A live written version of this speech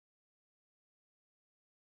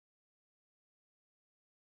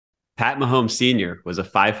Pat Mahomes Sr. was a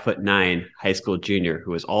 5'9" high school junior who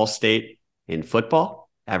was all state in football,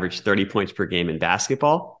 averaged 30 points per game in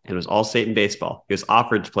basketball, and was all state in baseball. He was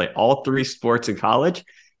offered to play all three sports in college,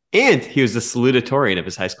 and he was the salutatorian of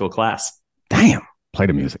his high school class. Damn. Play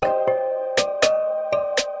the music.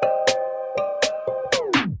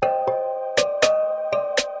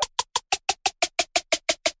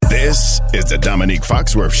 This is the Dominique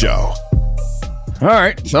Foxworth Show. All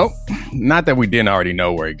right. So, not that we didn't already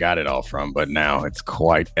know where he got it all from, but now it's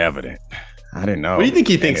quite evident. I didn't know. What do you think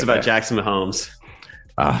he thinks about Jackson Mahomes?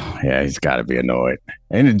 Oh, yeah, he's got to be annoyed.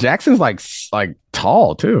 And Jackson's like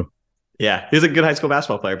tall, too. Yeah, he was a good high school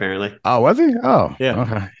basketball player, apparently. Oh, was he? Oh, yeah.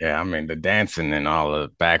 Okay. Yeah, I mean, the dancing and all the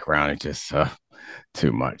background is just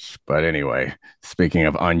too much. But anyway, speaking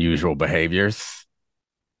of unusual behaviors,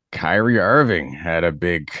 Kyrie Irving had a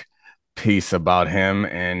big piece about him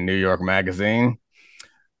in New York Magazine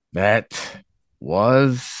that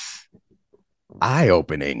was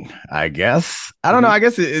eye-opening, I guess. I don't know. I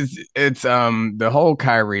guess it's the whole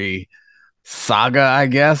Kyrie saga, I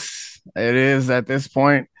guess it is at this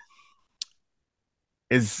point,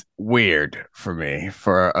 is weird for me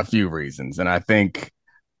for a few reasons. And I think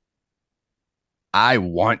I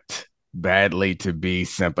want badly to be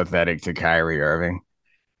sympathetic to Kyrie Irving,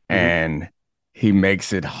 and he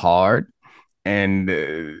makes it hard. And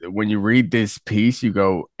when you read this piece, you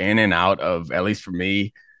go in and out of, at least for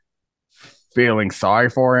me, feeling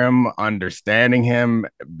sorry for him, understanding him,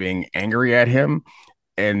 being angry at him.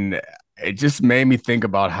 And it just made me think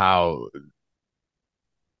about how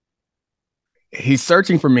he's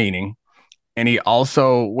searching for meaning. And he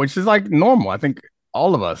also, which is like normal, I think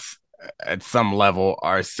all of us at some level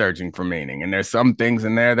are searching for meaning. And there's some things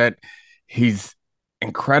in there that he's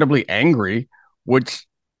incredibly angry, which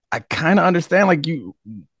I kind of understand. Like, you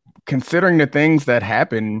considering the things that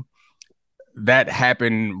happen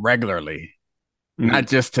regularly, not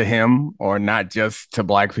just to him or not just to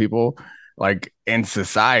Black people, like in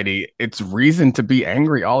society, it's reason to be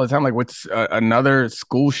angry all the time. Like, what's another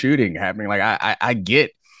school shooting happening? Like, I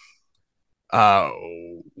get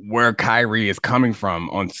where Kyrie is coming from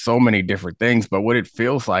on so many different things, but what it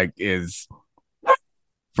feels like is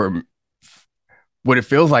for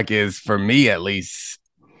me, at least,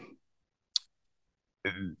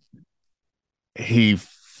 he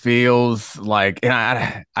feels like, and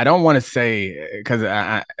I don't want to say, because all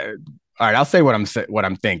right, I'll say what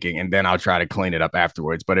I'm thinking, and then I'll try to clean it up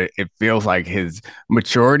afterwards. But it feels like his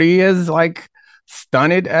maturity is like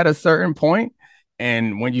stunted at a certain point.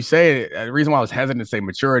 And when you say it, the reason why I was hesitant to say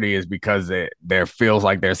maturity is because there feels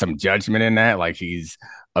like there's some judgment in that, like he's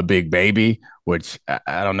a big baby, which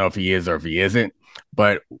I don't know if he is or if he isn't.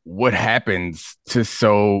 But what happens to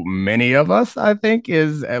so many of us, I think,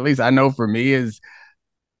 is, at least I know for me, is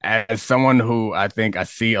as someone who I think I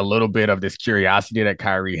see a little bit of this curiosity that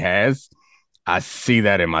Kyrie has, I see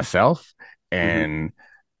that in myself. And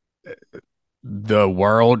the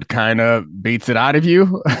world kind of beats it out of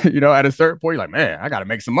you, at a certain point. You're like, man, I got to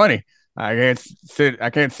make some money. I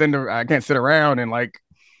can't sit around and like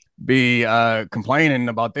be complaining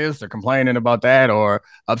about this or complaining about that or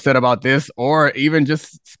upset about this, or even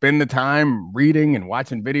just spend the time reading and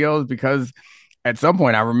watching videos. Because at some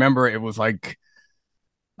point, I remember it was like,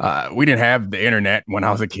 we didn't have the internet when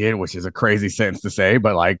I was a kid, which is a crazy sentence to say,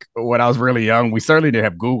 but like when I was really young, we certainly didn't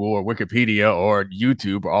have Google or Wikipedia or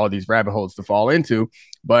YouTube or all these rabbit holes to fall into.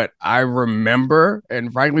 But I remember,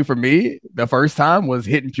 and frankly, for me, the first time was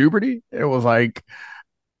hitting puberty. It was like,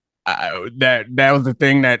 that was the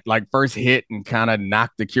thing that like first hit and kind of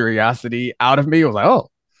knocked the curiosity out of me. It was like, oh,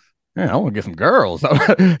 yeah, I want to get some girls.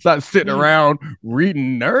 Start sitting around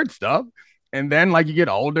reading nerd stuff. And then like you get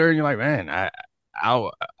older and you're like, man,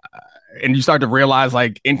 and you start to realize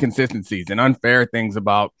like inconsistencies and unfair things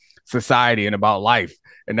about society and about life.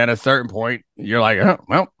 And then at a certain point, you're like, oh,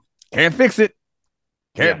 well, can't fix it.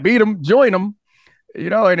 Can't beat them, join them.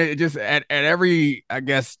 And it just at every, I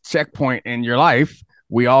guess, checkpoint in your life,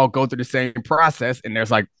 we all go through the same process, and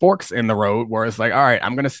there's like forks in the road where it's like, all right,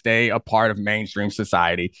 I'm going to stay a part of mainstream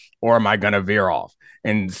society, or am I going to veer off?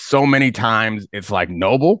 And so many times it's like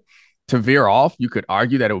noble to veer off. You could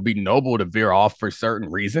argue that it would be noble to veer off for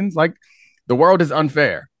certain reasons. Like, the world is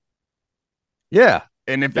unfair. Yeah.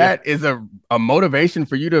 And if that is a motivation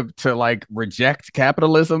for you to like reject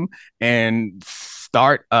capitalism and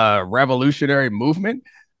start a revolutionary movement,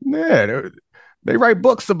 yeah, they write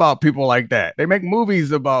books about people like that. They make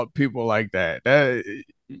movies about people like that.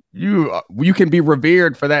 You can be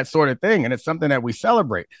revered for that sort of thing, and it's something that we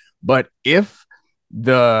celebrate. But if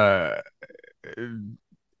the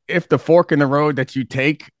fork in the road that you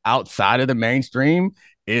take outside of the mainstream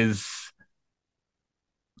is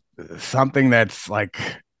something that's like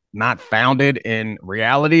not founded in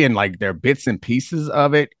reality and like there are bits and pieces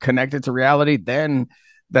of it connected to reality, then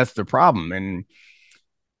that's the problem.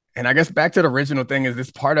 And I guess back to the original thing is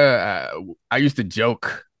this part of I used to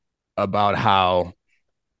joke about how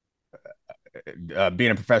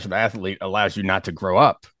being a professional athlete allows you not to grow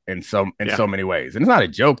up in so many ways. And it's not a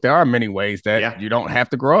joke. There are many ways that you don't have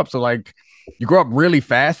to grow up. So like you grow up really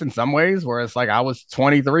fast in some ways, where it's like I was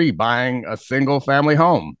 23 buying a single family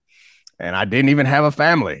home and I didn't even have a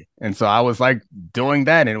family. And so I was like doing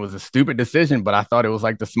that, and it was a stupid decision, but I thought it was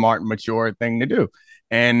like the smart, mature thing to do.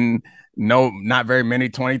 And no, not very many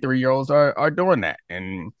 23-year-olds are doing that.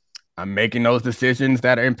 And I'm making those decisions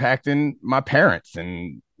that are impacting my parents.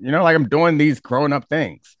 And, like I'm doing these grown up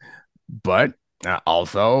things, but I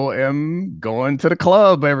also am going to the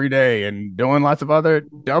club every day and doing lots of other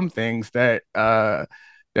dumb things that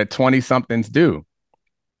 20 somethings do.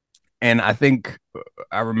 And I think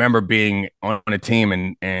I remember being on a team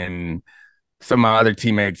and some of my other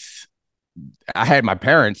teammates, I had my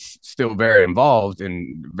parents still very involved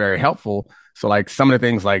and very helpful. So like some of the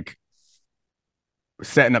things like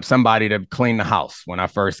setting up somebody to clean the house when I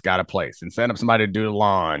first got a place and setting up somebody to do the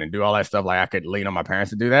lawn and do all that stuff. Like I could lean on my parents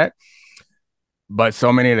to do that. But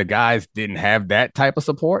so many of the guys didn't have that type of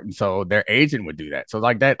support. And so their agent would do that. So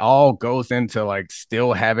like that all goes into like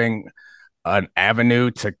still having an avenue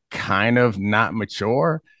to kind of not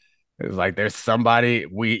mature. It's like there's somebody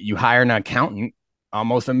you hire an accountant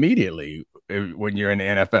almost immediately when you're in the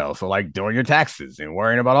NFL. So like doing your taxes and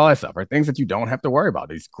worrying about all that stuff are things that you don't have to worry about.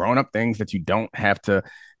 These grown up things that you don't have to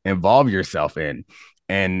involve yourself in.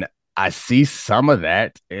 And I see some of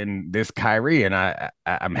that in this Kyrie, and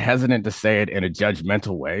I'm hesitant to say it in a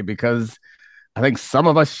judgmental way because I think some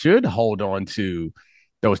of us should hold on to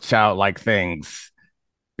those childlike things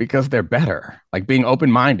because they're better. Like being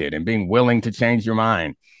open-minded and being willing to change your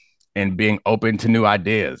mind and being open to new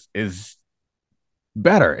ideas is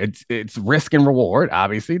better. It's risk and reward.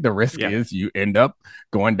 Obviously, the risk is you end up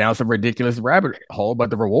going down some ridiculous rabbit hole, but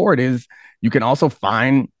the reward is you can also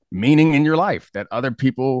find meaning in your life that other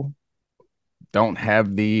people don't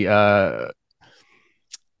have the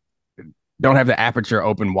aperture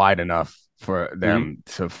open wide enough for them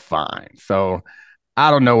to find. So I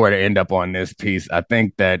don't know where to end up on this piece. I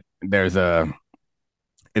think that it's a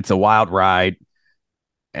wild ride.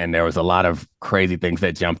 And there was a lot of crazy things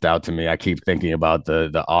that jumped out to me. I keep thinking about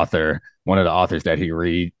the author. One of the authors that he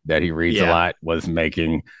reads a lot was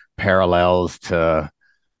making parallels to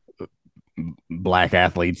Black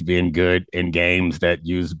athletes being good in games that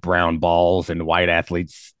use brown balls, and white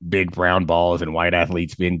athletes big brown balls, and white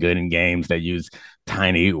athletes being good in games that use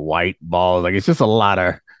tiny white balls. Like it's just a lot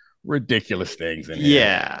of ridiculous things in here.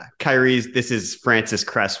 Yeah. This is Frances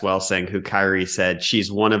Cress Welsing, who Kyrie said she's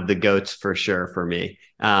one of the GOATs for sure for me.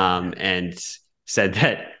 And said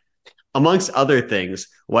that amongst other things,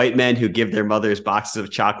 white men who give their mothers boxes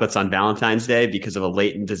of chocolates on Valentine's Day because of a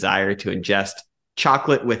latent desire to ingest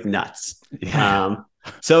chocolate with nuts. Yeah.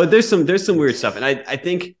 So there's some weird stuff. And I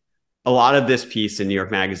think a lot of this piece in New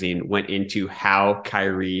York Magazine went into how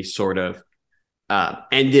Kyrie sort of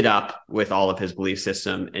ended up with all of his belief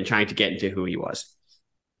system and trying to get into who he was.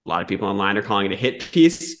 A lot of people online are calling it a hit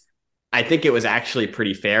piece. I think it was actually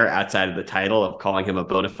pretty fair outside of the title of calling him a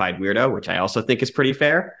bona fide weirdo, which I also think is pretty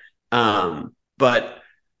fair. But I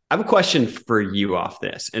have a question for you off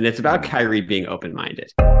this, and it's about Kyrie being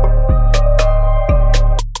open-minded.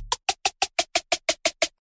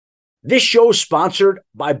 This show is sponsored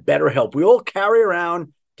by BetterHelp. We all carry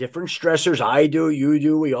around different stressors. I do, you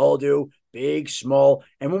do, we all do. Big, small,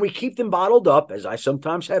 and when we keep them bottled up, as I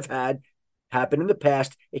sometimes have had happen in the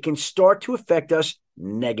past, it can start to affect us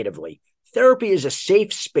negatively. Therapy is a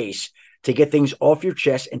safe space to get things off your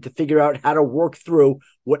chest and to figure out how to work through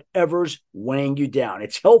whatever's weighing you down.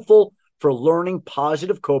 It's helpful for learning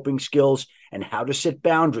positive coping skills and how to set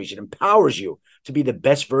boundaries. It empowers you to be the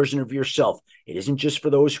best version of yourself. It isn't just for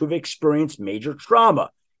those who have experienced major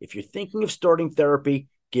trauma. If you're thinking of starting therapy,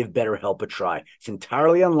 give BetterHelp a try. It's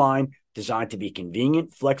entirely online, designed to be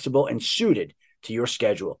convenient, flexible, and suited to your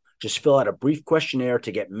schedule. Just fill out a brief questionnaire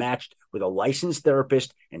to get matched with a licensed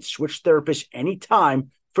therapist and switch therapists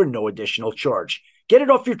anytime for no additional charge. Get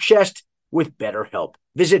it off your chest with BetterHelp.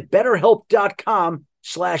 Visit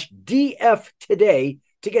BetterHelp.com/DF today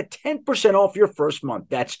to get 10% off your first month.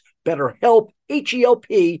 That's BetterHelp,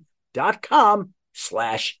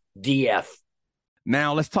 HELP.com/DF.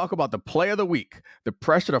 Now let's talk about the play of the week. The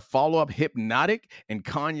pressure to follow up Hypnotic and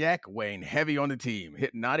Cognac weighing heavy on the team.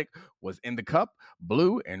 Hypnotic was in the cup,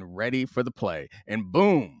 blue, and ready for the play. And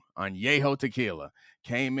boom, Añejo Tequila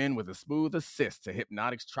came in with a smooth assist to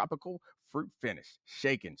Hypnotic's tropical fruit finished,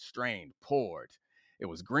 shaken, strained, poured. It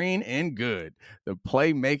was green and good. The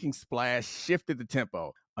playmaking splash shifted the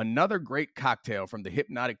tempo. Another great cocktail from the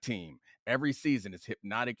Hypnotic team. Every season is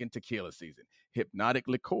Hypnotic and tequila season. Hypnotic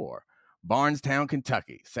Liqueur. Barnstown,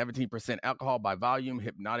 Kentucky. 17% alcohol by volume.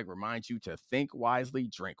 Hypnotic reminds you to think wisely,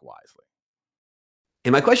 drink wisely.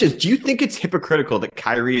 And my question is, do you think it's hypocritical that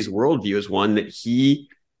Kyrie's worldview is one that he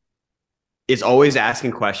is always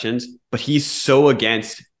asking questions, but he's so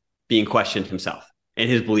against being questioned himself and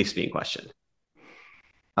his beliefs being questioned?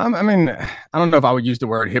 I mean, I don't know if I would use the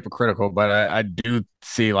word hypocritical, but I do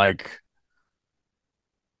see like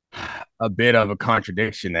a bit of a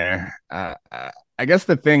contradiction there. I guess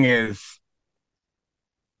the thing is,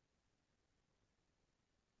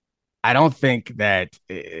 I don't think that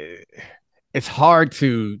it's hard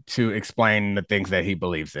to explain the things that he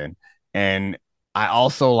believes in, and I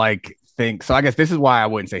also like think so. I guess this is why I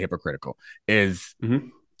wouldn't say hypocritical is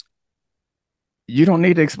you don't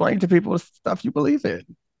need to explain to people the stuff you believe in.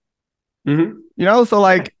 You know, so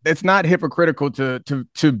like it's not hypocritical to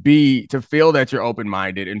feel that you're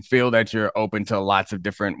open-minded and feel that you're open to lots of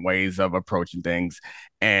different ways of approaching things.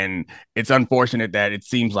 And it's unfortunate that it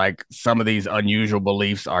seems like some of these unusual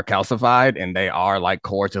beliefs are calcified and they are like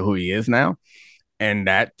core to who he is now. And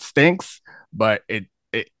that stinks. But it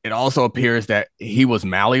also appears that he was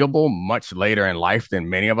malleable much later in life than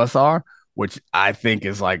many of us are, which I think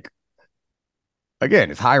is like,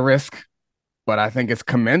 again, it's high risk, but I think it's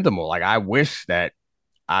commendable. Like, I wish that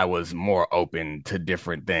I was more open to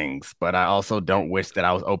different things, but I also don't wish that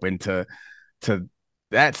I was open to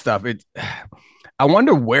that stuff. I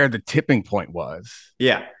wonder where the tipping point was.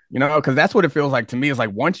 Yeah. You know, because that's what it feels like to me. Is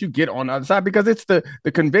like once you get on the other side, because it's the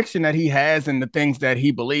conviction that he has and the things that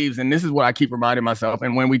he believes. And this is what I keep reminding myself.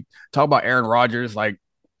 And when we talk about Aaron Rodgers, like,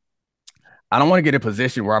 I don't want to get a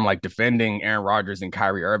position where I'm like defending Aaron Rodgers and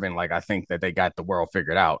Kyrie Irving. Like, I think that they got the world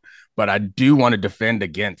figured out, but I do want to defend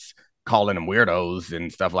against calling them weirdos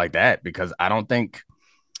and stuff like that, because I don't think,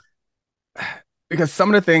 because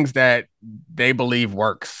some of the things that they believe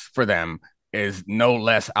works for them is no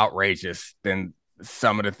less outrageous than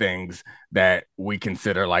some of the things that we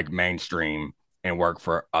consider like mainstream and work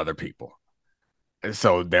for other people.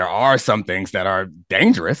 So there are some things that are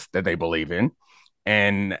dangerous that they believe in.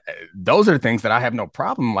 And those are the things that I have no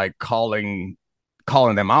problem like calling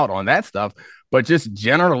them out on that stuff, but just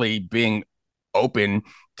generally being open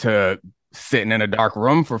to sitting in a dark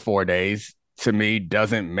room for 4 days to me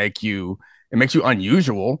doesn't make you, it makes you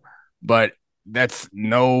unusual, but that's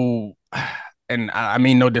no, and I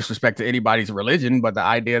mean no disrespect to anybody's religion, but the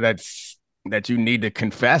idea that you need to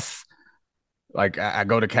confess, like I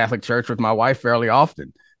go to Catholic church with my wife fairly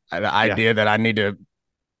often. The idea that I need to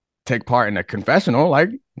take part in a confessional,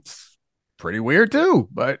 like, it's pretty weird too,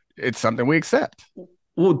 but it's something we accept.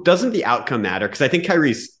 Well, doesn't the outcome matter? Because I think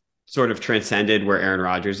Kyrie's sort of transcended where Aaron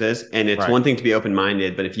Rodgers is, and it's one thing to be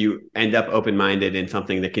open-minded, but if you end up open-minded in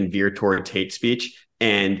something that can veer towards hate speech,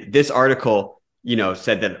 and this article, you know,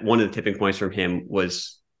 said that one of the tipping points from him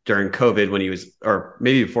was during COVID when he was, or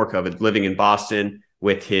maybe before COVID, living in Boston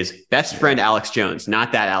with his best friend, Alex Jones,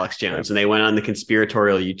 not that Alex Jones. And they went on the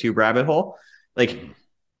conspiratorial YouTube rabbit hole. Like,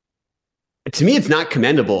 to me, it's not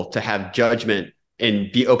commendable to have judgment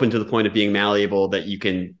and be open to the point of being malleable that you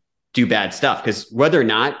can do bad stuff. Because whether or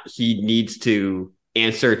not he needs to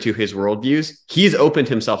answer to his worldviews, he's opened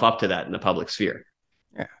himself up to that in the public sphere.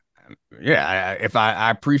 Yeah. I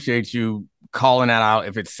appreciate you calling that out.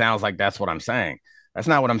 If it sounds like that's what I'm saying, that's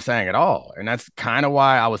not what I'm saying at all. And that's kind of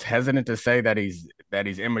why I was hesitant to say that he's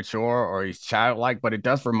immature or he's childlike, but it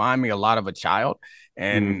does remind me a lot of a child.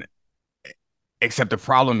 And except the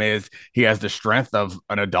problem is he has the strength of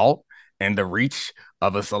an adult and the reach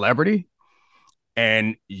of a celebrity.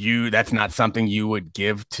 And that's not something you would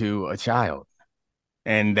give to a child.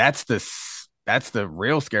 And that's the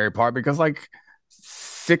real scary part, because like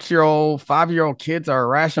 6-year-old, 5-year-old kids are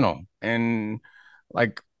irrational and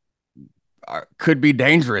like could be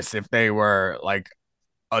dangerous if they were like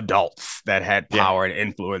adults that had power and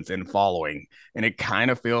influence and following. And it kind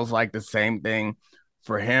of feels like the same thing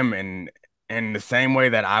for him. And in the same way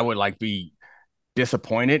that I would like be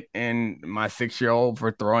disappointed in my 6-year-old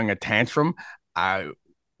for throwing a tantrum, I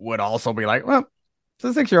would also be like, well,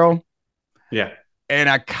 it's a 6-year-old. Yeah. And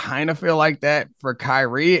I kind of feel like that for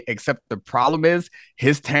Kyrie, except the problem is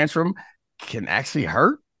his tantrum can actually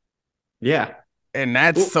hurt. Yeah. And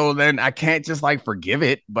that's so then I can't just like forgive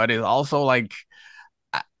it, but it's also like,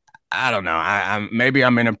 I don't know. I'm maybe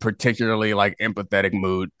I'm in a particularly like empathetic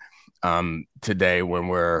mood today when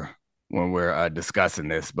we're discussing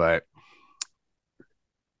this, but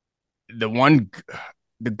the one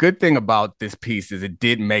the good thing about this piece is it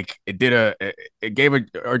gave a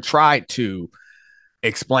or tried to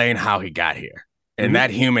explain how he got here, and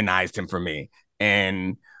that humanized him for me.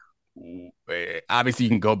 And obviously, you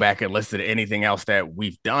can go back and listen to anything else that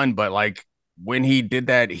we've done, but like when he did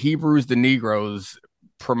that Hebrews the Negroes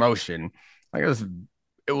promotion, like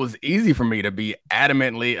it was easy for me to be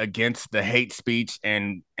adamantly against the hate speech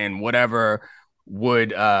and whatever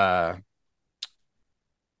would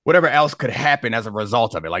whatever else could happen as a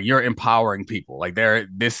result of it. Like you're empowering people. Like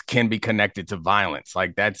this can be connected to violence.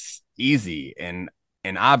 Like that's easy and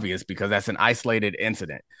obvious because that's an isolated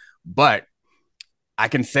incident. But I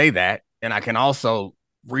can say that, and I can also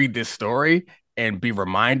read this story and be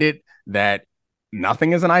reminded that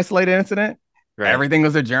nothing is an isolated incident. Right. Everything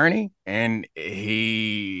was a journey, and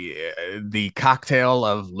the cocktail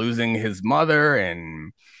of losing his mother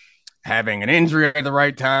and having an injury at the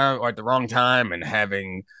right time or at the wrong time, and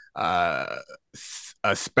having a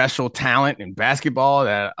special talent in basketball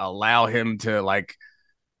that allow him to like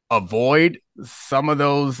avoid some of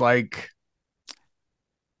those like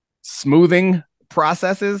smoothing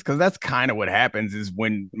processes, because that's kind of what happens is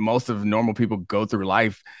when most of normal people go through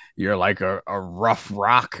life, you're like a rough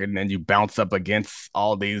rock and then you bounce up against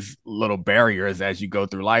all these little barriers as you go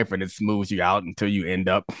through life, and it smooths you out until you end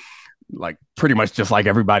up like pretty much just like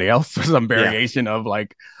everybody else, or some variation of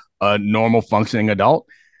like a normal functioning adult.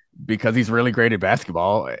 Because he's really great at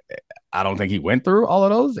basketball, I don't think he went through all of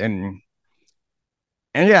those. And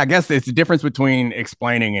yeah, I guess it's the difference between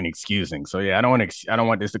explaining and excusing. So yeah, I don't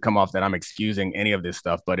want this to come off that I'm excusing any of this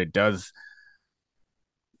stuff, but it does.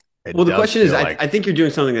 Well, the question is, I think you're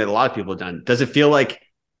doing something that a lot of people have done. Does it feel like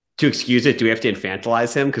to excuse it, do we have to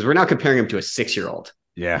infantilize him? Because we're now comparing him to a 6-year-old.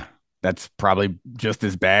 Yeah, that's probably just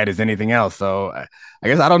as bad as anything else. So I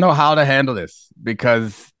guess I don't know how to handle this,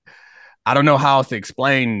 because I don't know how to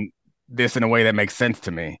explain this in a way that makes sense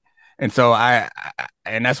to me. And so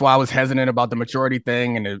and that's why I was hesitant about the maturity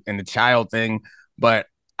thing and the child thing. But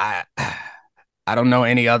I don't know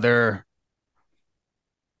any other.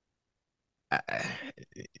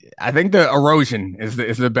 I think the erosion is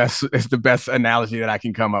the best analogy that I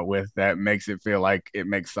can come up with that makes it feel like it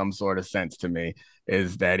makes some sort of sense to me,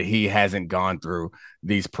 is that he hasn't gone through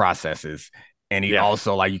these processes. And he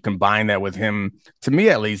also, like, you combine that with him, to me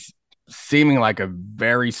at least, seeming like a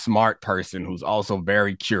very smart person who's also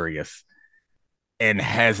very curious and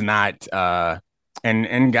has not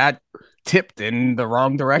and got tipped in the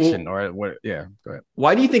wrong direction. Or what? Yeah, go ahead.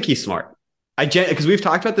 Why do you think he's smart? Because we've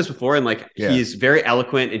talked about this before, and like he's very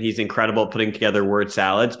eloquent and he's incredible at putting together word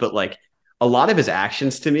salads, but like a lot of his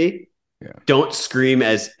actions to me don't scream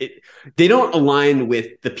they don't align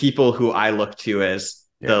with the people who I look to as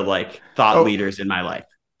the like thought leaders in my life.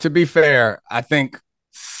 To be fair, I think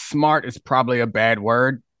smart is probably a bad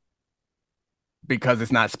word because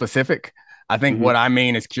it's not specific. I think what I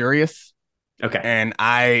mean is curious. Okay. And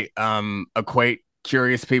I equate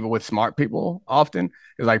curious people with smart people often.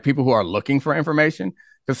 It's like people who are looking for information,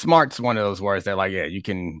 because smart's one of those words that like, you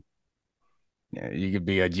could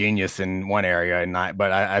be a genius in one area and not,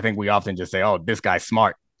 but I think we often just say, oh, this guy's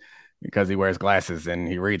smart because he wears glasses and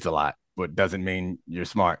he reads a lot, but doesn't mean you're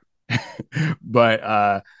smart. But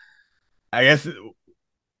I guess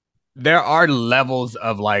there are levels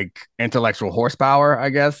of like intellectual horsepower, I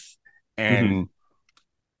guess. And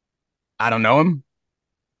I don't know him,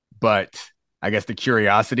 but I guess the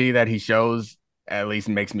curiosity that he shows at least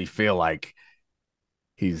makes me feel like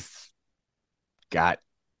he's got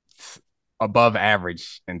above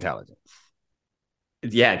average intelligence.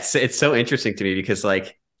 Yeah, it's so interesting to me because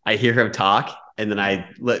like I hear him talk and then I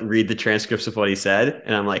read the transcripts of what he said,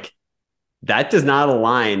 and I'm like, that does not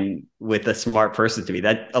align with a smart person to me.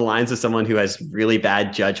 That aligns with someone who has really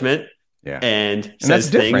bad judgment and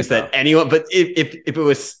says things that anyone, but if it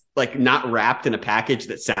was like not wrapped in a package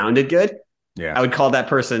that sounded good, I would call that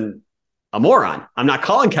person a moron. I'm not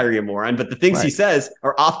calling Kyrie a moron, but the things he says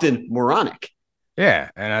are often moronic. Yeah.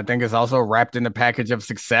 And I think it's also wrapped in the package of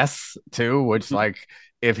success too, which like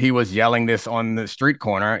if he was yelling this on the street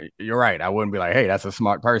corner, you're right, I wouldn't be like, hey, that's a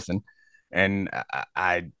smart person. And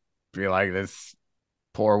I feel like this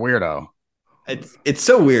poor weirdo. It's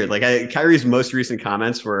so weird. Like Kyrie's most recent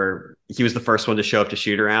comments were he was the first one to show up to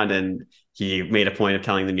shoot around, and he made a point of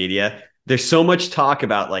telling the media there's so much talk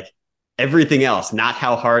about like everything else, not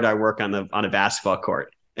how hard I work on a basketball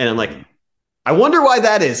court. And I'm like, I wonder why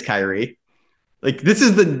that is, Kyrie. Like this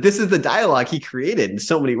is the dialogue he created in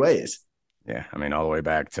so many ways. Yeah, I mean, all the way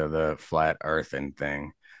back to the flat earthing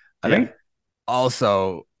thing. I think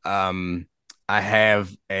also I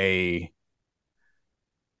have an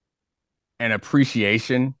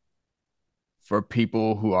appreciation for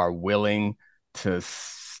people who are willing to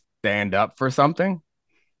stand up for something.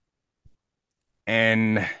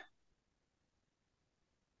 And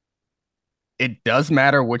it does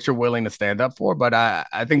matter what you're willing to stand up for, but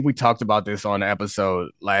I think we talked about this on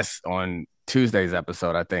on Tuesday's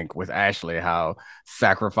episode, I think, with Ashley, how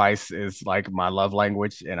sacrifice is like my love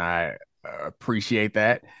language, and I appreciate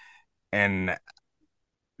that. And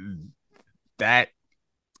that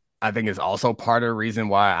I think is also part of the reason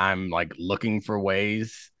why I'm like looking for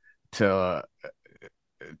ways to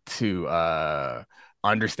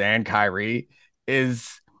understand Kyrie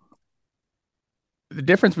is the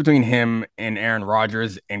difference between him and Aaron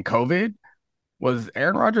Rodgers in COVID was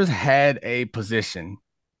Aaron Rodgers had a position,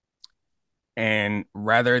 and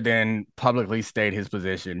rather than publicly state his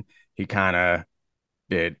position, he kind of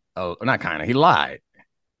did. Oh, not kind of. He lied,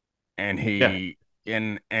 and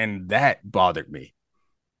and that bothered me.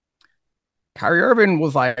 Kyrie Irving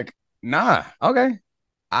was like, "Nah, okay,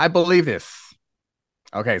 I believe this.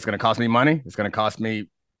 Okay, it's going to cost me money. It's going to cost me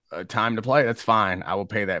time to play. That's fine. I will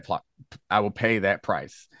pay that. I will pay that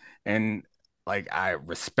price." And like, I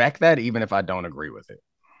respect that, even if I don't agree with it.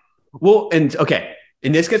 Well, and okay,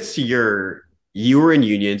 and this gets to you were in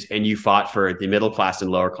unions and you fought for the middle class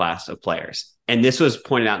and lower class of players. And this was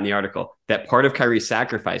pointed out in the article that part of Kyrie's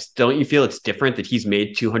sacrifice, don't you feel it's different that he's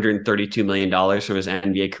made $232 million from his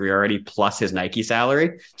NBA career already, plus his Nike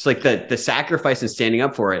salary? It's like the sacrifice and standing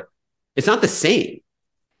up for it, it's not the same.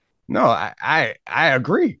 No, I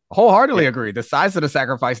agree. Wholeheartedly agree. The size of the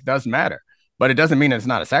sacrifice does matter, but it doesn't mean it's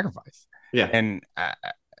not a sacrifice. Yeah.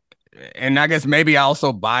 And I guess maybe I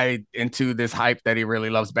also buy into this hype that he really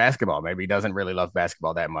loves basketball. Maybe he doesn't really love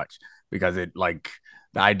basketball that much, because it like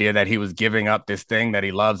the idea that he was giving up this thing that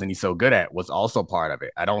he loves and he's so good at was also part of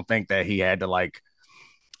it. I don't think that he had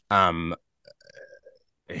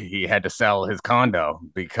to sell his condo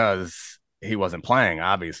because he wasn't playing,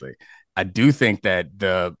 obviously. I do think that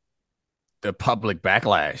the public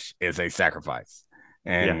backlash is a sacrifice.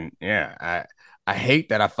 And I hate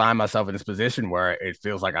that I find myself in this position where it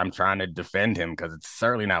feels like I'm trying to defend him, because it's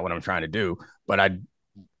certainly not what I'm trying to do. But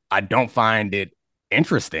I don't find it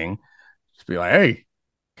interesting to be like, hey,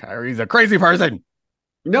 Kyrie's a crazy person.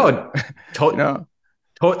 No, No.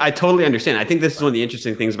 I totally understand. I think this is one of the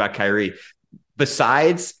interesting things about Kyrie.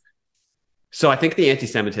 So I think the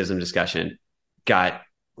anti-Semitism discussion got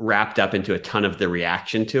wrapped up into a ton of the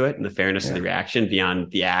reaction to it and the fairness of the reaction beyond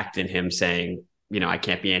the act and him saying, I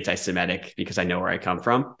can't be anti-Semitic because I know where I come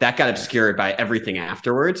from. That got obscured by everything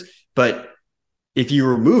afterwards. But if you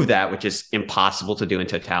remove that, which is impossible to do in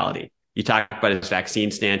totality, you talk about his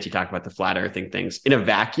vaccine stance, you talk about the flat earthing things. In a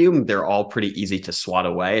vacuum, they're all pretty easy to swat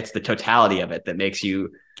away. It's the totality of it that makes you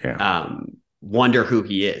wonder who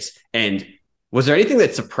he is. And was there anything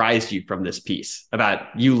that surprised you from this piece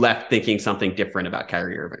about you left thinking something different about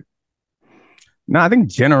Kyrie Irving? No, I think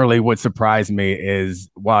generally what surprised me is,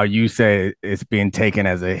 while you say it's being taken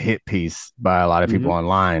as a hit piece by a lot of people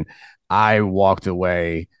online, I walked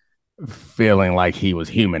away feeling like he was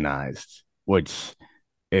humanized, which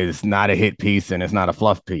is not a hit piece and it's not a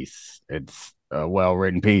fluff piece. It's a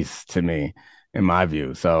well-written piece to me, in my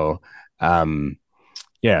view. So,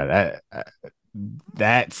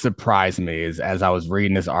 that surprised me. Is as I was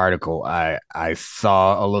reading this article, I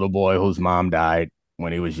saw a little boy whose mom died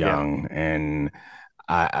when he was young, and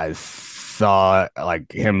I saw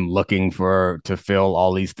like him looking to fill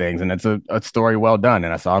all these things, and it's a story well done.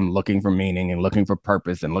 And I saw him looking for meaning and looking for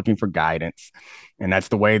purpose and looking for guidance, and that's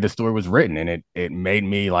the way the story was written. And it made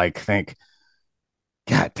me like think,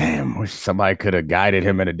 God damn, wish somebody could have guided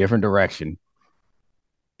him in a different direction.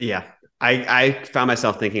 Yeah. I found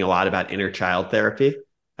myself thinking a lot about inner child therapy,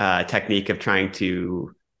 technique of trying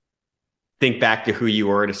to think back to who you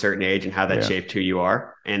were at a certain age and how that shaped who you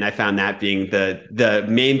are. And I found that being the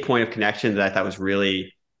main point of connection that I thought was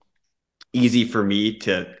really easy for me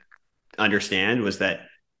to understand, was that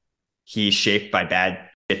he's shaped by bad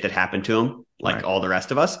shit that happened to him, like all the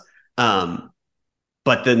rest of us.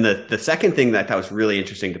 But then the second thing that I thought was really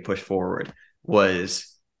interesting to push forward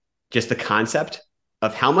was just the concept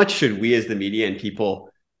of how much should we as the media and people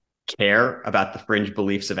care about the fringe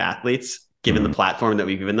beliefs of athletes, given the platform that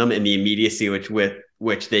we've given them and the immediacy with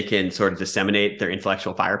which they can sort of disseminate their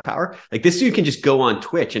intellectual firepower. Like, this dude can just go on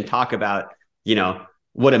Twitch and talk about,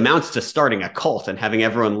 what amounts to starting a cult and having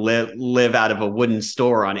everyone live out of a wooden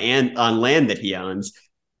store on land that he owns.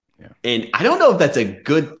 Yeah. And I don't know if that's a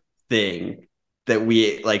good thing that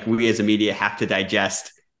we as a media have to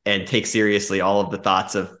digest and take seriously all of the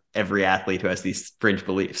thoughts of every athlete who has these fringe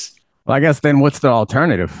beliefs. Well, I guess then what's the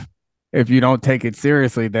alternative? If you don't take it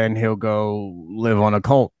seriously, then he'll go live on a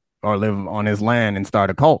cult or live on his land and start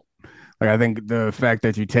a cult. Like, I think the fact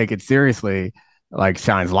that you take it seriously, like,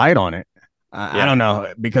 shines light on it. I don't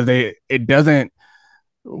know, because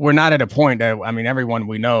we're not at a point that, I mean, everyone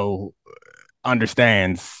we know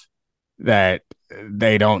understands that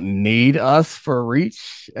they don't need us for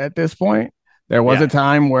reach at this point. There was a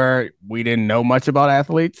time where we didn't know much about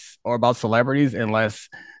athletes or about celebrities unless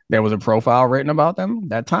there was a profile written about them.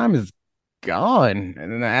 That time is gone.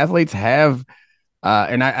 And the athletes have,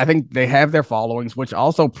 and I think they have their followings, which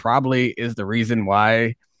also probably is the reason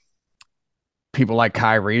why people like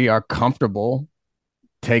Kyrie are comfortable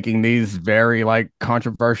taking these very like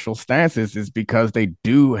controversial stances, is because they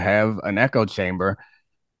do have an echo chamber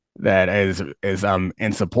that is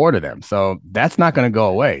in support of them. So that's not going to go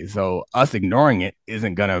away. So us ignoring it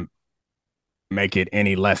isn't going to make it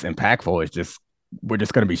any less impactful. It's just, we're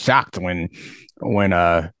just going to be shocked when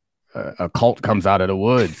a cult comes out of the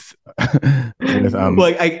woods. With,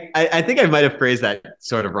 well, I think I might have phrased that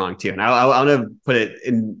sort of wrong too, and I want to put it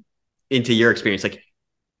into your experience. Like,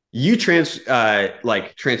 you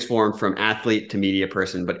transformed from athlete to media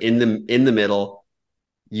person, but in the middle,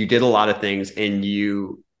 you did a lot of things, and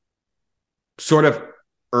you sort of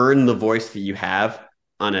earn the voice that you have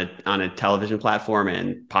on a television platform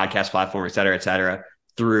and podcast platform, et cetera,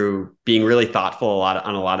 through being really thoughtful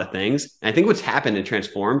on a lot of things. And I think what's happened and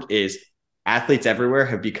transformed is athletes everywhere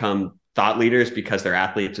have become thought leaders because they're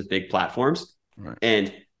athletes with big platforms. Right.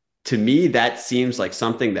 And to me, that seems like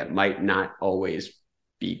something that might not always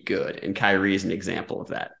be good. And Kyrie is an example of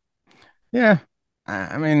that. Yeah.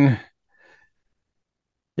 I mean,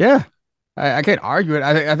 yeah, I can't argue it.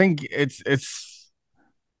 I think it's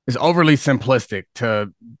overly simplistic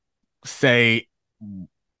to say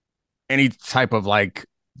any type of like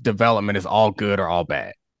development is all good or all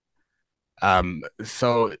bad.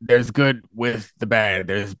 So there's good with the bad,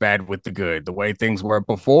 there's bad with the good. The way things were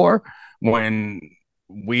before, when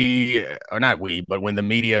when the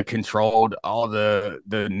media controlled all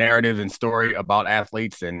the narrative and story about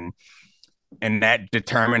athletes, and that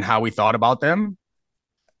determined how we thought about them,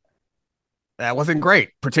 that wasn't great,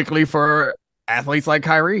 particularly for athletes like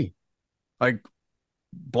Kyrie, like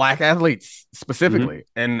Black athletes specifically,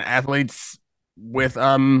 and athletes with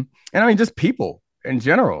and I mean just people in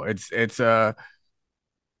general. It's that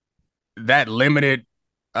limited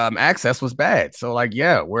access was bad. So like,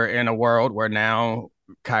 yeah, we're in a world where now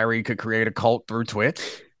Kyrie could create a cult through Twitch,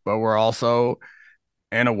 but we're also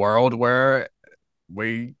in a world where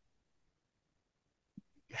we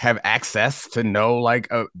have access to know like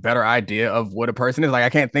a better idea of what a person is. Like, I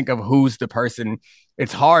can't think of who's the person.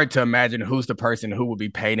 It's hard to imagine who's the person who would be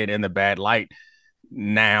painted in the bad light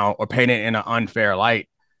now, or painted in an unfair light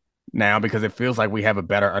now, because it feels like we have a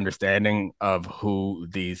better understanding of who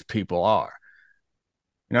these people are.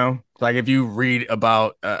 You know, like if you read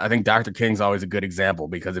about, I think Dr. King's always a good example,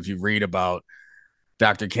 because if you read about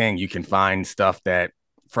Dr. King, you can find stuff that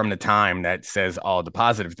from the time that says all the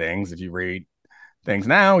positive things. If you read things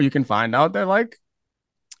now, you can find out that like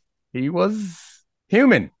he was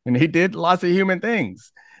human and he did lots of human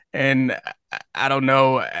things. And I don't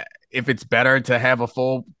know if it's better to have a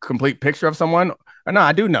full, complete picture of someone. Or no,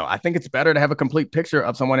 I do know. I think it's better to have a complete picture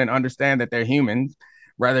of someone and understand that they're human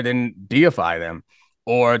rather than deify them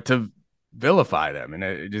or to vilify them.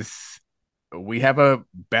 And we have a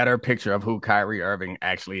better picture of who Kyrie Irving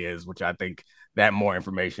actually is, which I think that more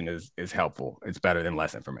information is helpful. It's better than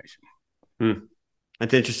less information.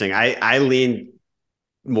 That's interesting. I lean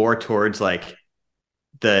more towards like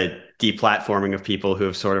the deplatforming of people who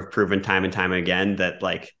have sort of proven time and time again that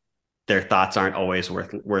like their thoughts aren't always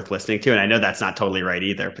worth listening to. And I know that's not totally right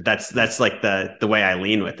either, but that's like the way I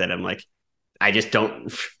lean with it. I'm like, I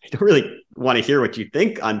don't really want to hear what you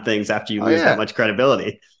think on things after you lose that much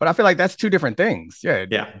credibility. But I feel like that's two different things. Yeah.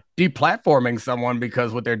 Deplatforming someone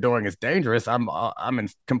because what they're doing is dangerous, I'm in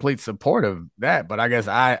complete support of that. But I guess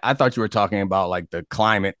I thought you were talking about like the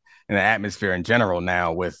climate and the atmosphere in general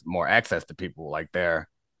now, with more access to people like there.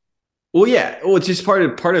 Well, yeah. Well, it's just part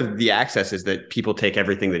of the access is that people take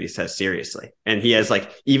everything that he says seriously. And he has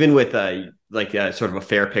like, even with sort of a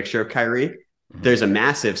fair picture of Kyrie, there's a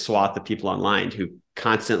massive swath of people online who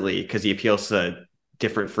constantly, because he appeals to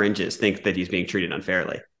different fringes, think that he's being treated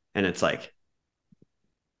unfairly. And it's like,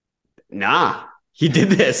 nah, he did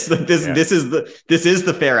this. This is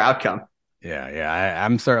the fair outcome. Yeah.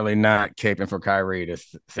 I'm certainly not caping for Kyrie to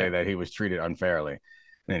say that he was treated unfairly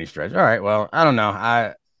in any stretch. All right. Well, I don't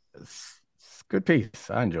know. It's a good piece.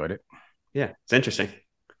 I enjoyed it. Yeah, it's interesting.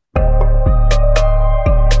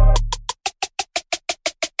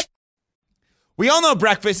 We all know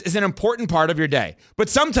breakfast is an important part of your day, but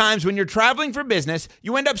sometimes when you're traveling for business,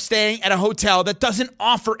 you end up staying at a hotel that doesn't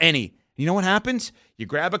offer any. You know what happens? You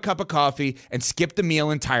grab a cup of coffee and skip the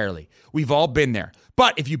meal entirely. We've all been there.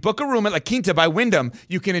 But if you book a room at La Quinta by Wyndham,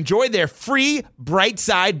 you can enjoy their free Bright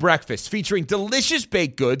Side breakfast featuring delicious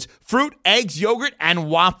baked goods, fruit, eggs, yogurt,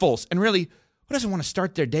 and waffles. And really, who doesn't want to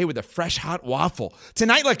start their day with a fresh, hot waffle?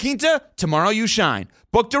 Tonight, La Quinta, tomorrow you shine.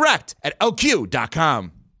 Book direct at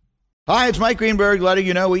lq.com. Hi, it's Mike Greenberg letting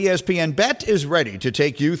you know ESPN Bet is ready to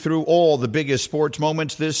take you through all the biggest sports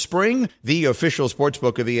moments this spring. The official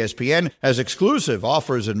sportsbook of ESPN has exclusive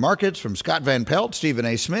offers and markets from Scott Van Pelt, Stephen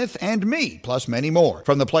A. Smith, and me, plus many more.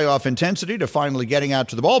 From the playoff intensity to finally getting out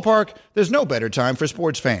to the ballpark, there's no better time for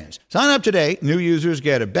sports fans. Sign up today. New users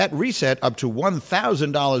get a bet reset up to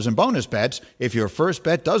 $1,000 in bonus bets if your first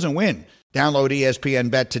bet doesn't win. Download ESPN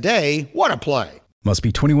Bet today. What a play. Must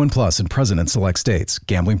be 21 plus and present in select states.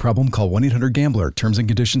 Gambling problem? Call 1-800-GAMBLER. Terms and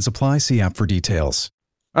conditions apply. See app for details.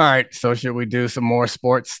 All right. So should we do some more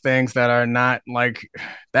sports things that are not like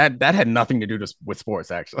that? That had nothing to do with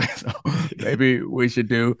sports, actually. So maybe we should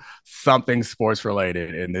do something sports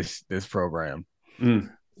related in this program.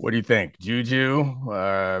 What do you think? Juju,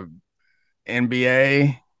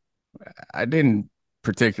 NBA. I didn't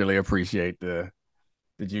particularly appreciate the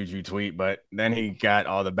Juju tweet, but then he got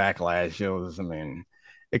all the backlash.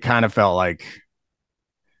 It kind of felt like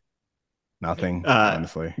nothing,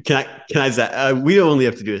 honestly. Can I we only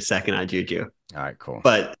have to do a second on Juju. All right, cool.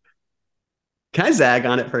 But can I zag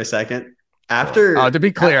on it for a second? To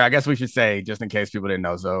be clear, I guess we should say, just in case people didn't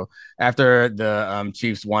know. So after the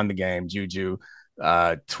Chiefs won the game, Juju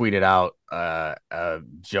tweeted out a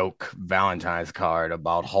joke Valentine's card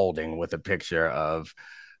about holding with a picture of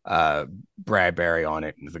Bradbury on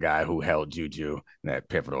it, is the guy who held Juju in that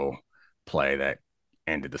pivotal play that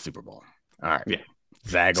ended the Super Bowl. All right. Yeah.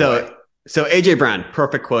 Zag away. So AJ Brown,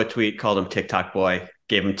 perfect quote tweet, called him TikTok boy,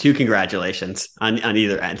 gave him 2 congratulations on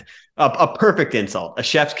either end. A perfect insult, a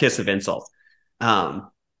chef's kiss of insult. But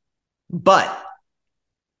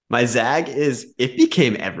my zag is it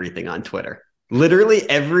became everything on Twitter. Literally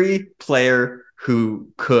every player who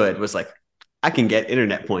could was like, I can get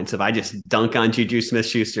internet points if I just dunk on Juju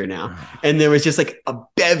Smith-Schuster now. And there was just like a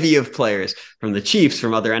bevy of players from the Chiefs,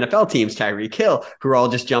 from other NFL teams, Tyreek Hill, who were all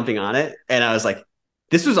just jumping on it. And I was like,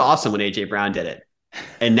 this was awesome when AJ Brown did it.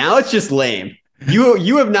 And now it's just lame.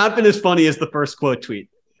 You have not been as funny as the first quote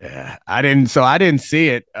tweet. Yeah, I didn't see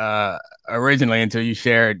it originally until you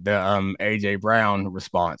shared the AJ Brown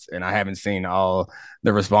response, and I haven't seen all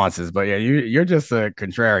the responses. But yeah, you're just a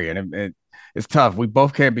contrarian. It's tough. We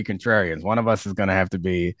both can't be contrarians. One of us is going to have to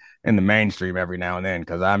be in the mainstream every now and then,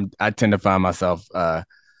 because I tend to find myself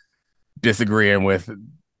disagreeing with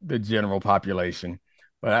the general population.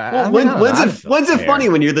 But when's it funny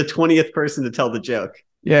when you're the 20th person to tell the joke?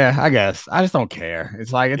 Yeah, I guess. I just don't care.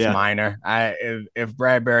 It's like it's minor. If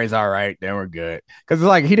Bradbury's all right, then we're good. Because it's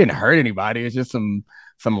like he didn't hurt anybody. It's just some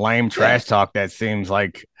lame trash talk that seems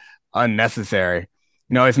like unnecessary.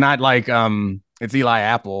 You know, it's not like it's Eli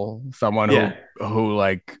Apple, someone who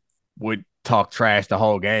like would talk trash the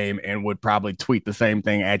whole game and would probably tweet the same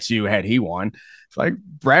thing at you had he won. It's like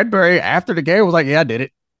Bradbury after the game was like, yeah, I did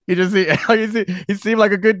it. He seemed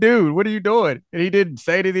like a good dude. What are you doing? And he didn't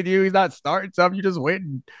say anything to you. He's not starting something. You just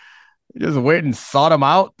went and sought him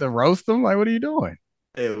out to roast him. Like, what are you doing?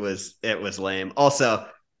 It was lame. Also,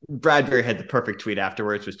 Bradbury had the perfect tweet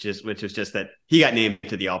afterwards, which was just that he got named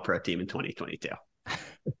to the All-Pro team in 2022.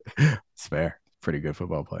 It's fair. Pretty good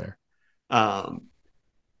football player.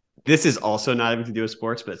 This is also not having to do with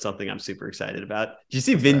sports, but it's something I'm super excited about. Did you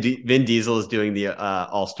see Vin Diesel is doing the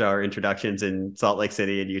All-Star introductions in Salt Lake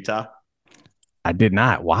City and Utah? I did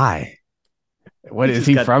not. Why? What is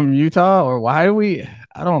he from Utah, or why do we?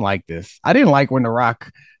 I don't like this. I didn't like when The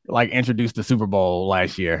Rock like introduced the Super Bowl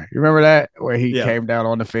last year. You remember that, where he came down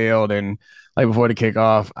on the field and like before the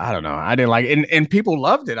kickoff? I don't know. I didn't like it. And people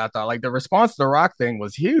loved it. I thought like the response to The Rock thing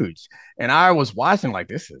was huge. And I was watching like,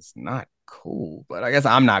 this is not cool. But I guess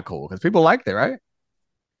I'm not cool because people liked it, right?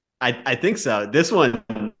 I think so. This one,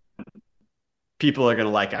 people are going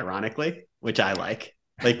to like ironically, which I like.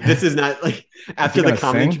 Like, this is not like after the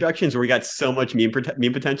comedy introductions where we got so much meme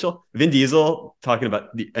potential. Vin Diesel talking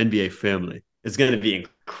about the NBA family is going to be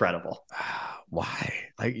incredible.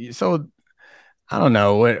 Why? Like, so I don't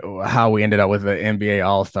know how we ended up with the NBA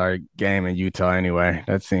All-Star game in Utah anyway.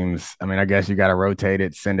 That seems, I mean, I guess you got to rotate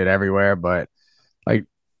it, send it everywhere. But like,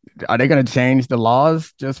 are they going to change the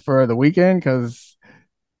laws just for the weekend? Because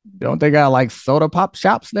don't they got like soda pop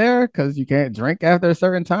shops there? Because you can't drink after a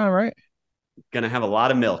certain time, right? Gonna have a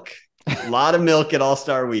lot of milk at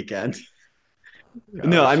All-Star Weekend. Gosh.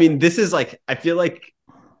 No, I mean, this is like, I feel like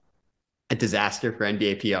a disaster for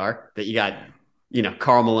NBA PR that you got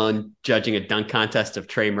Karl Malone judging a dunk contest of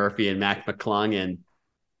Trey Murphy and Mac McClung and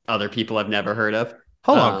other people I've never heard of.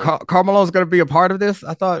 Hold on, Karl Malone's going to be a part of this?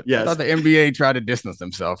 I thought the NBA tried to distance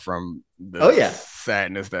themselves from the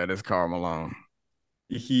sadness that is Karl Malone.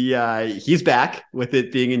 He's back with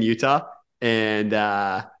it being in Utah, and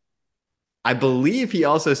I believe he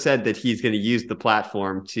also said that he's going to use the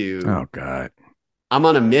platform to. Oh God! I'm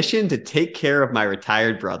on a mission to take care of my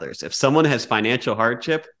retired brothers. If someone has financial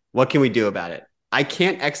hardship, what can we do about it? I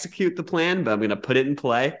can't execute the plan, but I'm going to put it in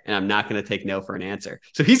play, and I'm not going to take no for an answer.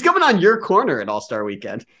 So he's coming on your corner at All-Star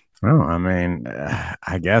Weekend. Oh, I mean,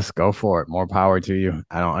 I guess go for it. More power to you.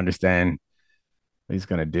 I don't understand what he's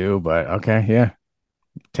going to do, but okay, yeah.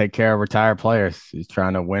 Take care of retired players. He's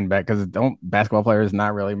trying to win back because basketball players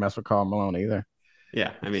not really mess with Karl Malone either.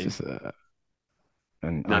 Yeah, I mean, it's just,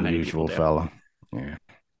 an unusual fella. Yeah.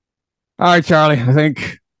 All right, Charlie. I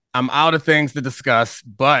think I'm out of things to discuss,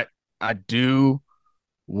 but I do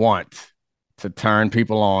want to turn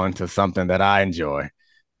people on to something that I enjoy.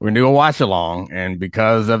 We're going to do a watch along, and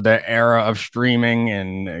because of the era of streaming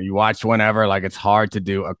and you watch whenever, like it's hard to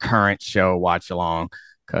do a current show watch along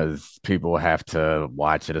because people have to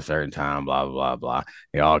watch at a certain time, blah, blah, blah.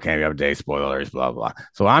 They all can't be up to date, spoilers, blah, blah.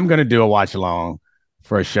 So I'm going to do a watch along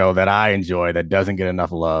for a show that I enjoy that doesn't get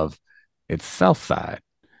enough love. It's Southside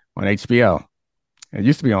on HBO. It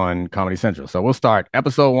used to be on Comedy Central. So we'll start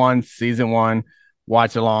episode 1, season 1,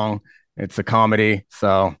 watch along. It's a comedy,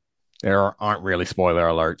 so there aren't really spoiler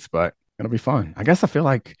alerts, but it'll be fun. I guess I feel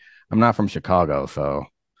like I'm not from Chicago, so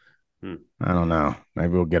I don't know.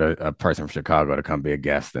 Maybe we'll get a person from Chicago to come be a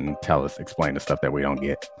guest and explain the stuff that we don't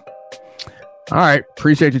get. All right.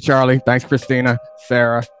 Appreciate you, Charlie. Thanks, Christina,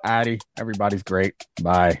 Sarah, Addie. Everybody's great.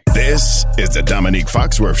 Bye. This is the Dominique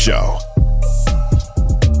Foxworth Show.